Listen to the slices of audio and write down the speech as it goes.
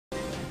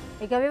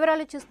ఇక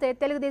వివరాలు చూస్తే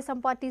తెలుగుదేశం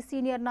పార్టీ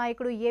సీనియర్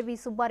నాయకుడు ఏవి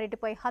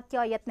సుబ్బారెడ్డిపై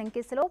హత్యాయత్నం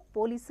కేసులో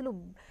పోలీసులు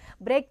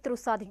బ్రేక్ త్రూ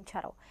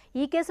సాధించారు.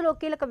 ఈ కేసులో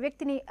కీలక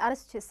వ్యక్తిని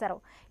అరెస్ట్ చేశారు.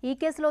 ఈ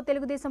కేసులో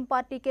తెలుగుదేశం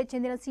పార్టీకే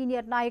చెందిన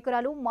సీనియర్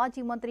నాయకురాలు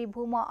మాజీ మంత్రి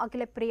భూమా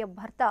అఖిలప్రియ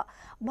భర్త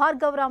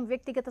భార్గవరాం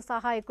వ్యక్తిగత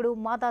సహాయకుడు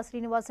మాదా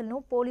శ్రీనివాసులను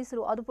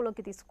పోలీసులు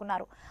అదుపులోకి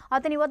తీసుకున్నారు.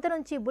 అతని వద్ద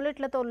నుంచి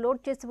బుల్లెట్లతో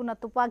లోడ్ చేసి ఉన్న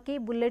తుపాకీ,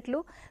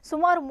 బుల్లెట్లు,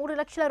 సుమారు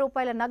 3 లక్షల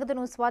రూపాయల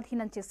నగదును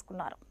స్వాధీనం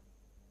చేసుకున్నారు.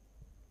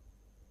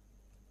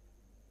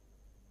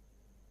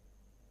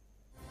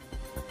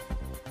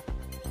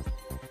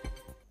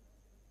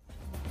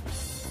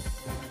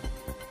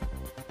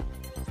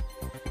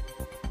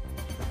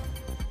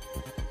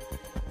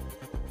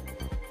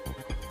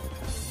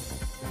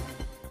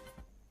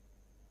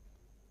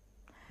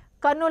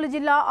 కర్నూలు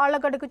జిల్లా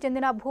ఆళ్లగడ్డకు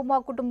చెందిన భూమా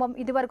కుటుంబం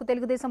ఇదివరకు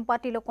తెలుగుదేశం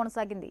పార్టీలో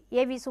కొనసాగింది.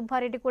 ఏవి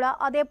సుబ్బారెడ్డి కూడా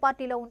అదే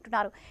పార్టీలో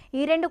ఉంటున్నారు.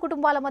 ఈ రెండు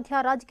కుటుంబాల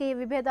మధ్య రాజకీయ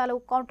విభేదాలు,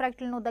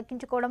 కాంట్రాక్టులను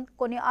దక్కించుకోవడం,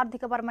 కొన్ని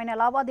ఆర్థికపరమైన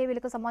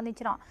లావాదేవీలకు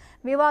సంబంధించిన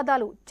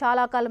వివాదాలు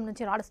చాలా కాలం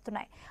నుంచి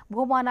నడుస్తున్నాయి.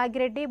 భూమా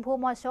నాగిరెడ్డి,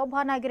 భూమా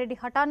శోభా నాగిరెడ్డి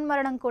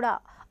హఠాన్మరణం కూడా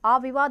ఆ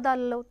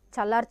వివాదాలలో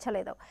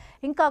చల్లార్చలేదు,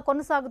 ఇంకా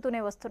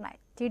కొనసాగుతూనే వస్తున్నాయి.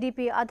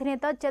 టీడీపీ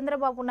అధినేత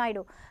చంద్రబాబు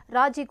నాయుడు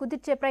రాజీ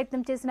కుదిర్చే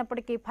ప్రయత్నం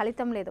చేసినప్పటికీ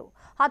ఫలితం లేదు.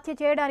 హత్య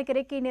చేయడానికి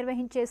రెక్కి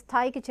నిర్వహించే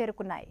స్థాయికి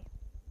చేరుకున్నాయి.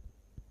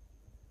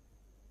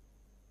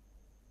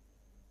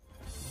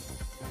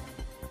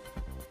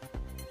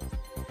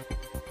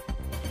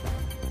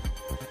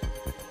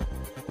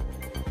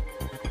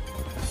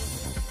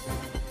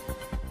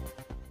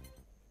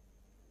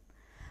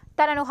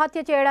 తనను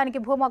హత్య చేయడానికి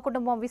భూమా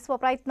కుటుంబం విశ్వ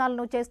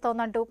ప్రయత్నాలను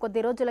చేస్తోందంటూ కొద్ది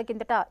రోజుల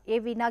కిందట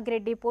ఏవి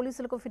నాగిరెడ్డి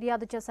పోలీసులకు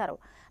ఫిర్యాదు చేశారు.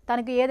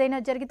 తనకు ఏదైనా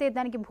జరిగితే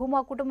దానికి భూమా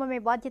కుటుంబమే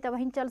బాధ్యత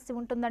వహించాల్సి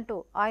ఉంటుందంటూ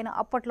ఆయన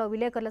అప్పట్లో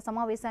విలేకరుల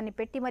సమావేశాన్ని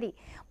పెట్టి మరీ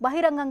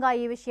బహిరంగంగా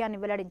ఈ విషయాన్ని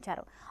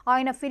వెల్లడించారు.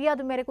 ఆయన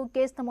ఫిర్యాదు మేరకు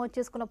కేసు నమోదు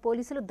చేసుకున్న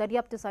పోలీసులు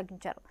దర్యాప్తు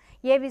సాగించారు.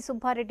 ఏవి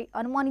సుబ్బారెడ్డి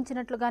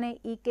అనుమానించినట్లుగానే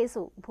ఈ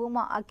కేసు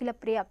భూమా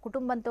అఖిలప్రియ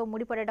కుటుంబంతో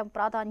ముడిపడడం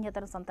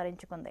ప్రాధాన్యతను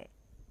సంతరించుకుంది.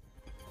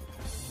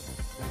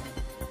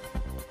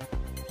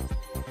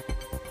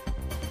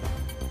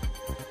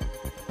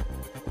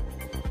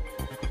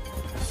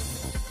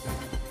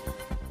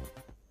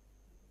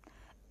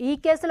 ఈ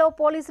కేసులో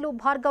పోలీసులు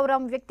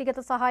భార్గవరాం వ్యక్తిగత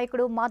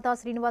సహాయకుడు మాదా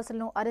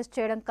శ్రీనివాసులను అరెస్ట్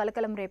చేయడం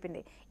కలకలం రేపింది.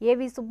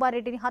 ఏవి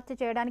సుబ్బారెడ్డిని హత్య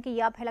చేయడానికి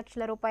 50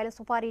 లక్షల రూపాయల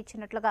సుపారీ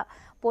ఇచ్చినట్లుగా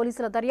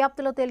పోలీసుల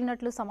దర్యాప్తులో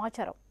తేలినట్లు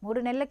సమాచారం.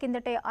 3 నెలల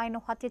కిందటే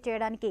ఆయన హత్య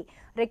చేయడానికి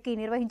రెక్కి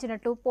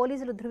నిర్వహించినట్లు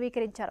పోలీసులు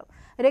ధృవీకరించారు.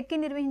 రెక్కి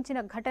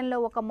నిర్వహించిన ఘటనలో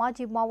ఒక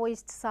మాజీ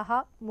మావోయిస్ట్ సహా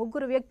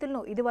 3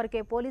 వ్యక్తులను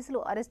ఇదివరకే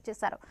పోలీసులు అరెస్ట్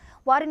చేశారు.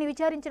 వారిని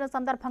విచారించిన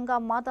సందర్భంగా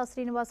మాదా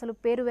శ్రీనివాసులు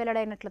పేరు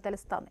వెల్లడైనట్లు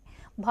తెలుస్తోంది.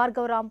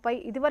 భార్గవరాంపై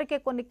ఇదివరకే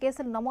కొన్ని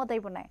కేసులు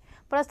నమోదై ఉన్నాయి.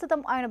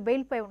 ప్రస్తుతం ఆయన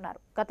బెయిల్పై ఉన్నారు.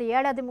 గత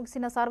ఏడాది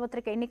ముగిసిన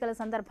సార్వత్రిక ఎన్నికల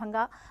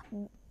సందర్భంగా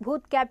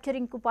బూత్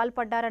క్యాప్చరింగ్ కు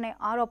పాల్పడ్డారనే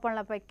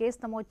ఆరోపణలపై కేసు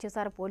నమోదు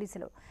చేశారు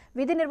పోలీసులు.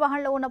 విధి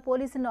నిర్వహణలో ఉన్న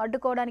పోలీసులను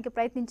అడ్డుకోవడానికి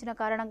ప్రయత్నించిన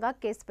కారణంగా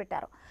కేసు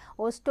పెట్టారు.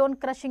 ఓ స్టోన్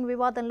క్రషింగ్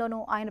వివాదంలోనూ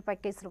ఆయనపై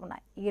కేసులు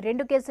ఉన్నాయి. ఈ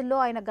 2 కేసుల్లో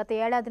ఆయన గత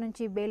ఏడాది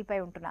నుంచి బెయిల్పై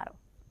ఉంటున్నారు.